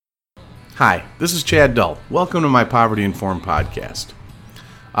Hi, this is Chad Dull. Welcome to my Poverty Informed podcast.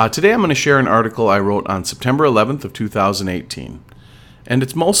 Today I'm going to share an article I wrote on September 11th of 2018, and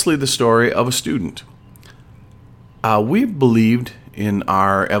it's mostly the story of a student. We've believed in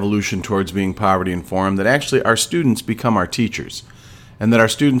our evolution towards being poverty informed that actually our students become our teachers, and that our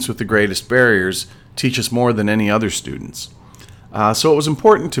students with the greatest barriers teach us more than any other students. So it was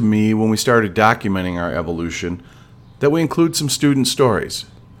important to me when we started documenting our evolution that we include some student stories.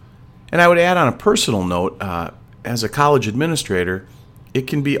 And I would add on a personal note, as a college administrator, it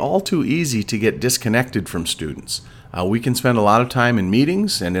can be all too easy to get disconnected from students. We can spend a lot of time in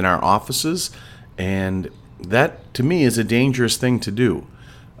meetings and in our offices, and that, to me, is a dangerous thing to do.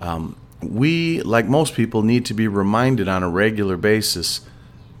 We, like most people, need to be reminded on a regular basis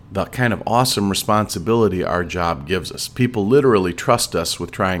the kind of awesome responsibility our job gives us. People literally trust us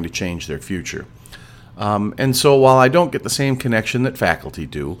with trying to change their future. And so while I don't get the same connection that faculty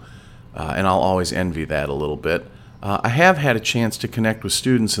do, and I'll always envy that a little bit, I have had a chance to connect with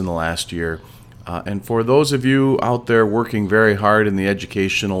students in the last year. And for those of you out there working very hard in the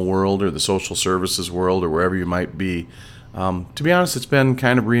educational world or the social services world or wherever you might be, to be honest, it's been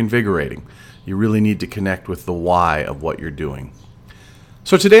kind of reinvigorating. You really need to connect with the why of what you're doing.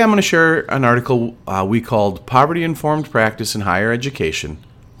 So today I'm going to share an article we called Poverty Informed Practice in Higher Education,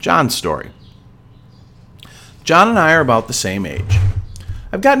 John's Story. John and I are about the same age.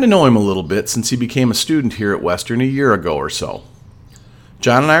 I've gotten to know him a little bit since he became a student here at Western a year ago or so.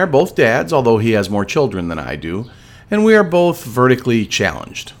 John and I are both dads, although he has more children than I do, and we are both vertically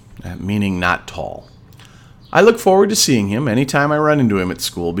challenged, meaning not tall. I look forward to seeing him anytime I run into him at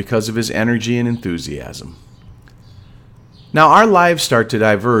school because of his energy and enthusiasm. Now, our lives start to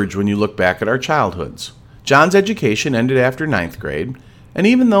diverge when you look back at our childhoods. John's education ended after 9th grade, and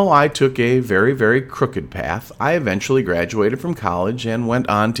even though I took a very, very crooked path, I eventually graduated from college and went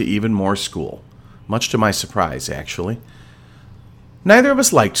on to even more school, much to my surprise, actually. Neither of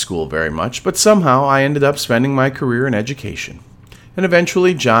us liked school very much, but somehow I ended up spending my career in education, and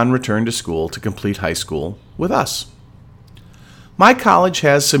eventually John returned to school to complete high school with us. My college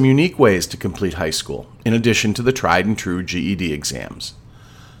has some unique ways to complete high school, in addition to the tried and true GED exams.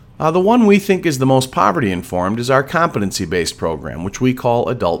 The one we think is the most poverty-informed is our competency-based program, which we call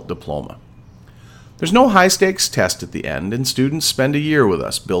Adult Diploma. There's no high-stakes test at the end, and students spend a year with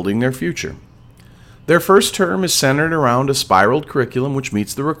us building their future. Their first term is centered around a spiraled curriculum which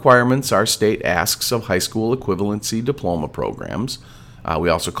meets the requirements our state asks of high school equivalency diploma programs. We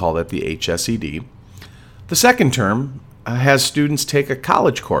also call that the HSED. The second term has students take a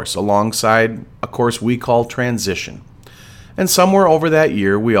college course alongside a course we call Transition. And somewhere over that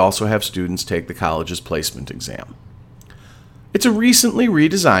year, we also have students take the college's placement exam. It's a recently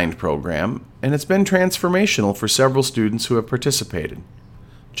redesigned program, and it's been transformational for several students who have participated.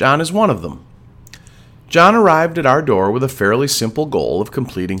 John is one of them. John arrived at our door with a fairly simple goal of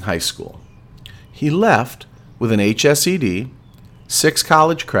completing high school. He left with an HSED, 6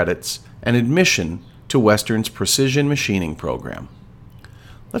 college credits, and admission to Western's Precision Machining program.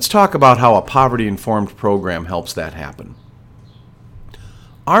 Let's talk about how a poverty-informed program helps that happen.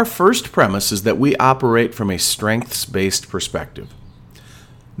 Our first premise is that we operate from a strengths-based perspective.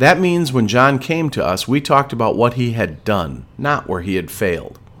 That means when John came to us, we talked about what he had done, not where he had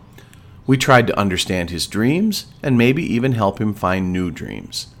failed. We tried to understand his dreams and maybe even help him find new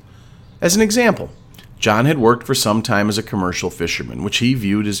dreams. As an example, John had worked for some time as a commercial fisherman, which he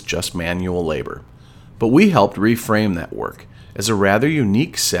viewed as just manual labor. But we helped reframe that work as a rather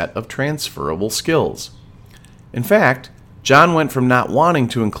unique set of transferable skills. In fact, John went from not wanting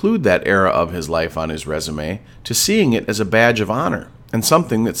to include that era of his life on his resume to seeing it as a badge of honor and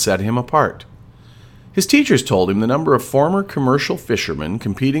something that set him apart. His teachers told him the number of former commercial fishermen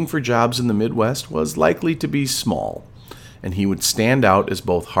competing for jobs in the Midwest was likely to be small, and he would stand out as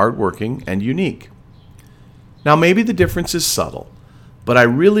both hardworking and unique. Now, maybe the difference is subtle, but I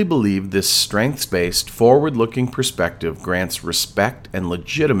really believe this strengths-based, forward-looking perspective grants respect and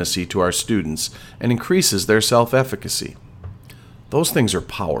legitimacy to our students and increases their self-efficacy. Those things are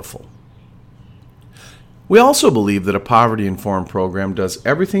powerful. We also believe that a poverty-informed program does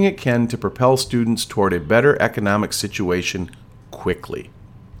everything it can to propel students toward a better economic situation quickly.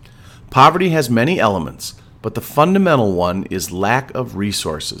 Poverty has many elements, but the fundamental one is lack of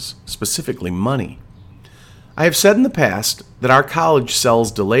resources, specifically money. I have said in the past that our college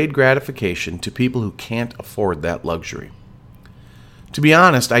sells delayed gratification to people who can't afford that luxury. To be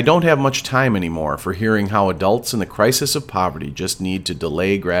honest, I don't have much time anymore for hearing how adults in the crisis of poverty just need to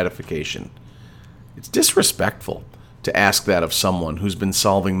delay gratification. It's disrespectful to ask that of someone who's been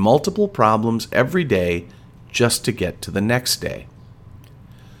solving multiple problems every day just to get to the next day.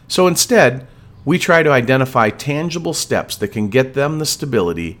 So instead, we try to identify tangible steps that can get them the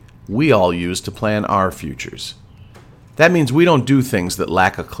stability we all use to plan our futures. That means we don't do things that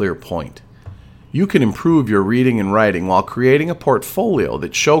lack a clear point. You can improve your reading and writing while creating a portfolio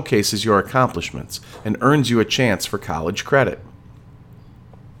that showcases your accomplishments and earns you a chance for college credit.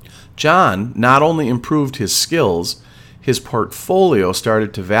 John not only improved his skills, his portfolio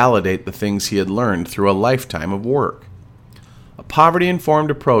started to validate the things he had learned through a lifetime of work. A poverty-informed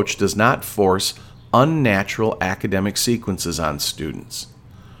approach does not force unnatural academic sequences on students.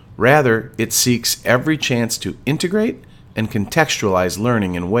 Rather, it seeks every chance to integrate and contextualize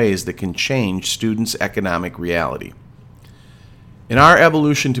learning in ways that can change students' economic reality. In our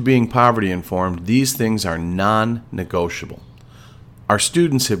evolution to being poverty-informed, these things are non-negotiable. Our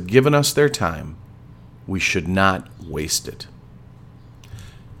students have given us their time. We should not waste it.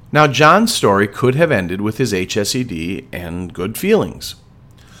 Now, John's story could have ended with his HSED and good feelings.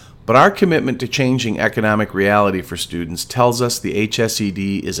 But our commitment to changing economic reality for students tells us the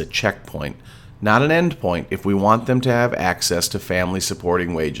HSED is a checkpoint, not an endpoint, if we want them to have access to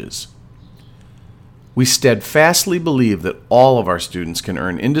family-supporting wages. We steadfastly believe that all of our students can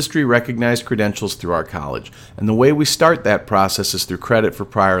earn industry-recognized credentials through our college, and the way we start that process is through credit for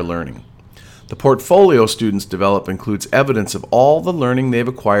prior learning. The portfolio students develop includes evidence of all the learning they've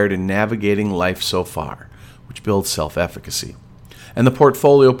acquired in navigating life so far, which builds self-efficacy. And the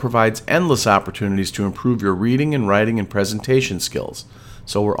portfolio provides endless opportunities to improve your reading and writing and presentation skills,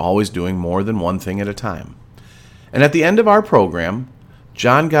 so we're always doing more than one thing at a time. And at the end of our program,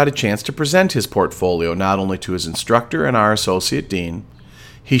 John got a chance to present his portfolio not only to his instructor and our associate dean,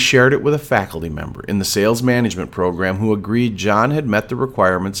 he shared it with a faculty member in the sales management program who agreed John had met the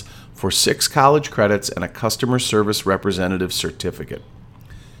requirements for 6 college credits and a customer service representative certificate.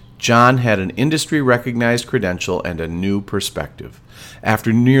 John had an industry-recognized credential and a new perspective.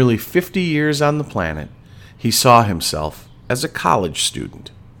 After nearly 50 years on the planet, he saw himself as a college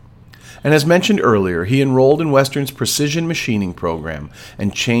student. And as mentioned earlier, he enrolled in Western's precision machining program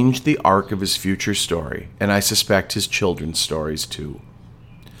and changed the arc of his future story, and I suspect his children's stories too.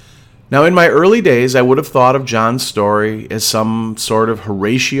 Now, in my early days, I would have thought of John's story as some sort of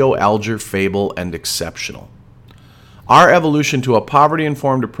Horatio Alger fable and exceptional. Our evolution to a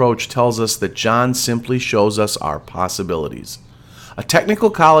poverty-informed approach tells us that John simply shows us our possibilities. A technical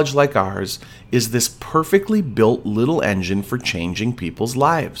college like ours is this perfectly built little engine for changing people's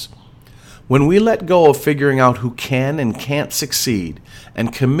lives. When we let go of figuring out who can and can't succeed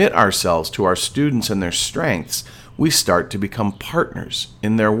and commit ourselves to our students and their strengths, we start to become partners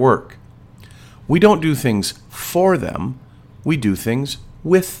in their work. We don't do things for them, we do things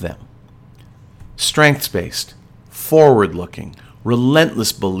with them. Strengths-based, forward-looking,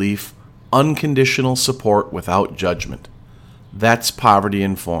 relentless belief, unconditional support without judgment. That's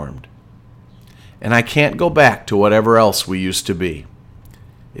poverty-informed. And I can't go back to whatever else we used to be.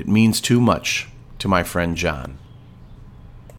 It means too much to my friend John.